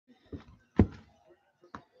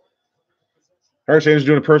All right, Shane's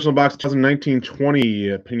doing a personal box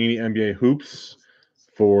 2019-20 Panini NBA Hoops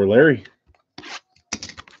for Larry.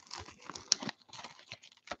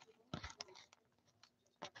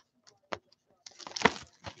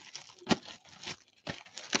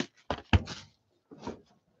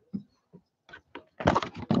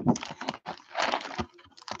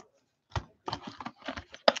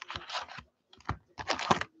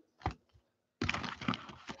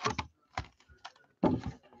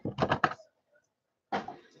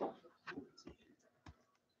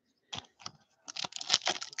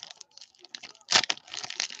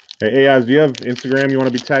 Hey, AIs, do you have Instagram you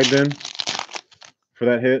want to be tagged in for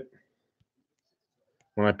that hit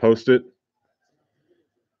when I post it?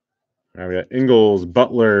 All right, we got Ingles,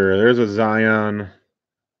 Butler. There's a Zion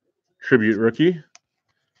tribute rookie.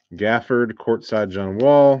 Gafford, courtside John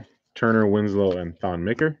Wall, Turner, Winslow, and Thon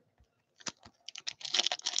Maker.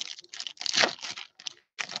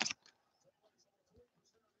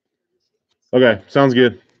 Okay, sounds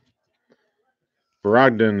good.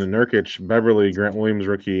 Brogdon, Nurkic, Beverly, Grant Williams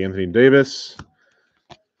rookie, Anthony Davis.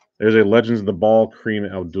 There's a Legends of the Ball, Kareem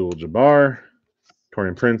Abdul-Jabbar,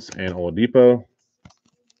 Taurean Prince, and Oladipo.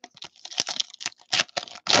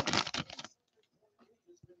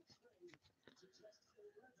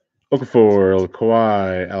 Okafor,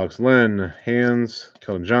 Kawhi, Alex Len, Hands,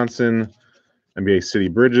 Keldon Johnson, NBA City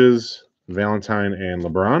Bridges, Valentine, and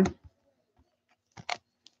LeBron.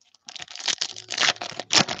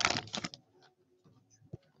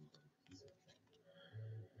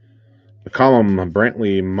 McCollum,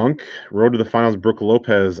 Brantley, Monk, Road to the Finals, Brooke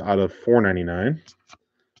Lopez out of $4.99.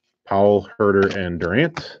 Powell, Herter, and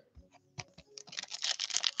Durant.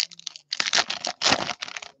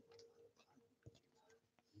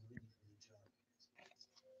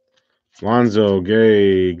 Lonzo,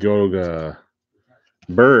 Gay, Goga,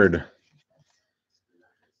 Bird,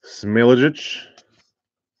 Smilojic,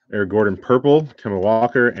 Eric Gordon, Purple, Kemba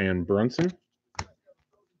Walker, and Brunson.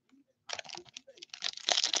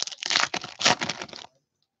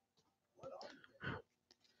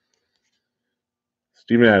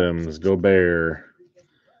 Steven Adams, Gobert,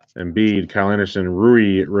 Embiid, Kyle Anderson,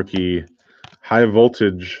 Rui, rookie, high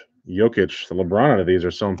voltage, Jokic. The LeBron out of these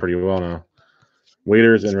are selling pretty well now.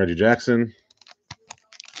 Waiters and Reggie Jackson.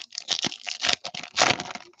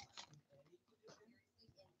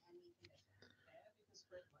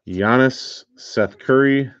 Giannis, Seth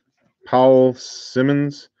Curry, Powell,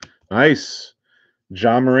 Simmons. Nice.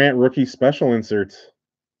 John Morant rookie special inserts.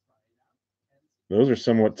 Those are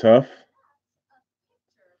somewhat tough.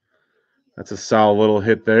 That's a solid little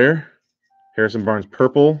hit there. Harrison Barnes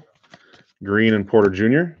purple, Green, and Porter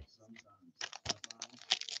Jr.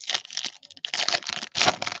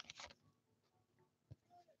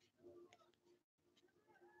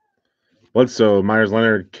 Bledsoe, Myers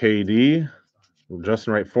Leonard, KD,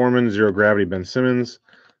 Justin Wright Foreman, Zero Gravity, Ben Simmons,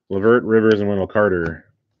 LeVert, Rivers, and Wendell Carter.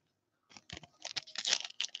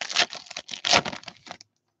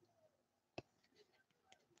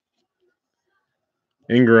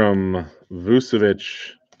 Ingram,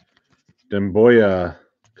 Vucevic, Demboya,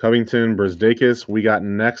 Covington, Brzdeikis. We got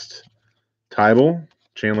next Tybal,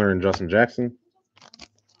 Chandler, and Justin Jackson.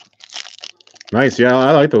 Nice. Yeah,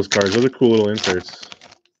 I like those cards. Those are cool little inserts.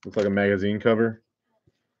 Looks like a magazine cover.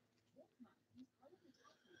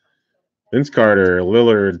 Vince Carter,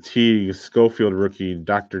 Lillard, Teague, Schofield rookie,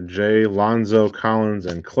 Dr. J, Lonzo, Collins,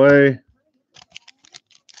 and Clay.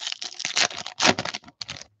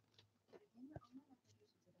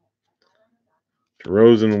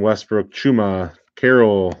 DeRozan, Westbrook, Chuma,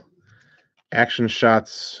 Carroll, Action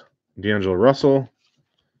Shots, D'Angelo Russell,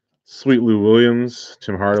 Sweet Lou Williams,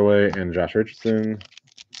 Tim Hardaway, and Josh Richardson.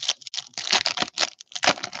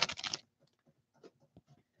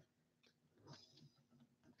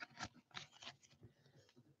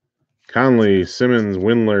 Conley, Simmons,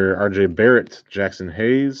 Windler, RJ Barrett, Jackson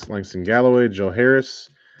Hayes, Langston Galloway, Joe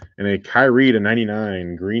Harris, and a Kyrie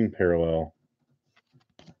 /99 green parallel.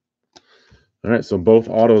 All right, so both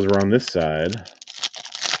autos are on this side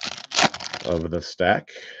of the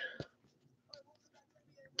stack.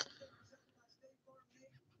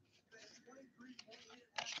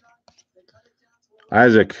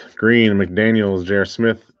 Isaac, Green, McDaniels, J.R.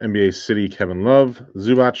 Smith, NBA City, Kevin Love,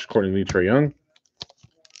 Zubac, Courtney Lee, Trae Young.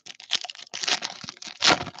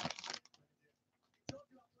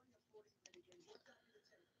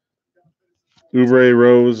 Oubre,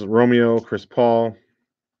 Rose, Romeo, Chris Paul,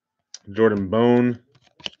 Jordan Bone,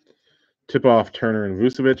 Tip-Off, Turner and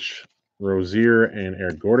Vucevic, Rozier, and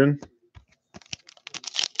Eric Gordon.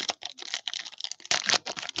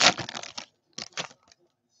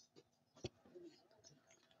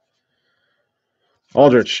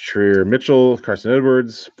 Aldrich, Trier, Mitchell, Carson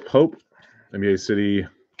Edwards, Pope, NBA City,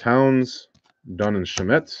 Towns, Dunn and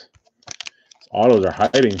Shamet. Autos are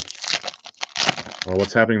hiding. Well,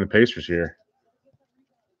 what's happening to the Pacers here?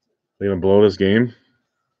 They gonna blow this game?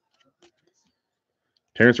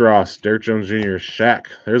 Terrence Ross, Derrick Jones Jr., Shaq.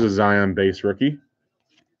 There's a Zion base rookie.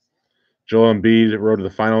 Joel Embiid road to the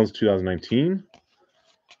finals 2019.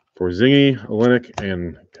 Porzingis, Olenek,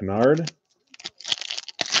 and Kennard.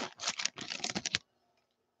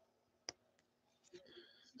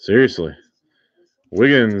 Seriously.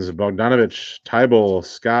 Wiggins, Bogdanovich, Tybal,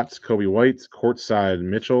 Scott, Kobe White, Courtside,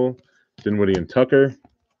 Mitchell, Dinwiddie, and Tucker.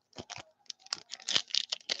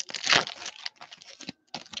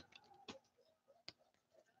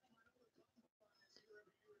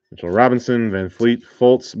 Mitchell Robinson, Van Fleet,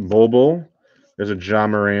 Fultz, Bol. There's a Ja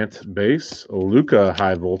Morant base. Luka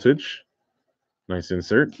high voltage. Nice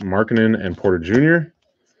insert. Markkanen and Porter Jr.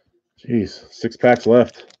 Jeez, 6 packs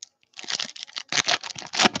left.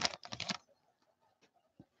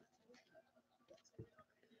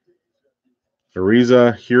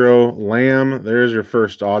 Ariza, Hero, Lamb. There's your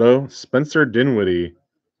first auto. Spencer Dinwiddie,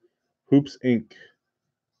 Hoops Inc.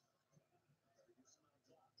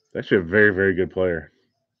 Actually a very, very good player.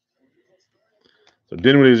 So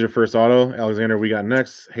Dinwiddie is your first auto. Alexander, we got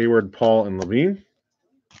next. Hayward, Paul, and Levine.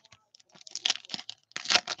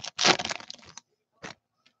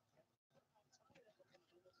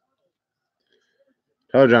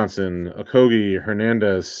 Tyler Johnson, Okogie,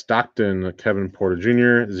 Hernandez, Stockton, Kevin Porter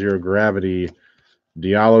Jr., Zero Gravity,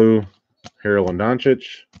 Diallo, Harold and Doncic.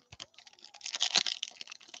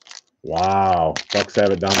 Wow. Bucks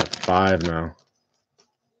have it down to 5 now.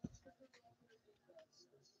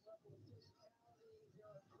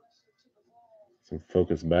 Some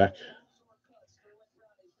focus back.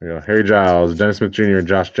 There you go. Harry Giles, Dennis Smith Jr.,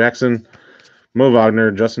 Josh Jackson, Mo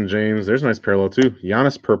Wagner, Justin James. There's a nice parallel too.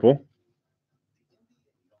 Giannis purple.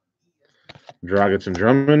 Dragic and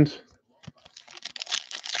Drummond.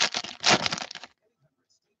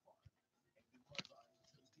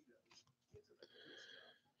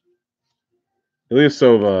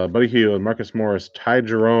 Ilyasova, Buddy Hield, Marcus Morris, Ty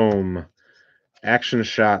Jerome, Action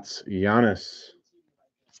Shots, Giannis,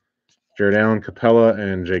 Jared Allen, Capella,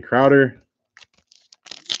 and Jay Crowder.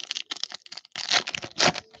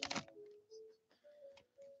 I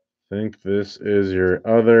think this is your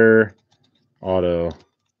other auto.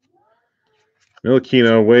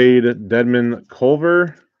 Ntilikina, Wade, Dedmon,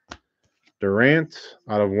 Culver, Durant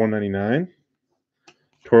out of 199.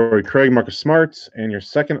 Torrey Craig, Marcus Smart, and your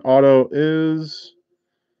second auto is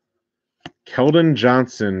Keldon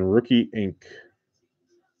Johnson, Rookie Inc.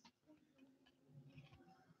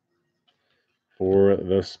 for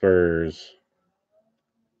the Spurs.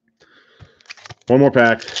 One more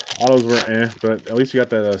pack. Autos were but at least you got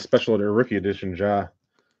that special rookie edition Ja.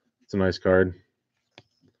 It's a nice card.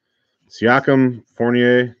 Siakam,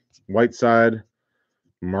 Fournier, Whiteside,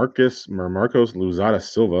 Marcos Luzada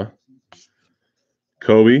Silva,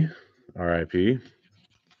 Kobe, RIP,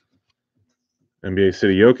 NBA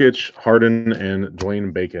City Jokic, Harden, and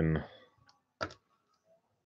Dwayne Bacon.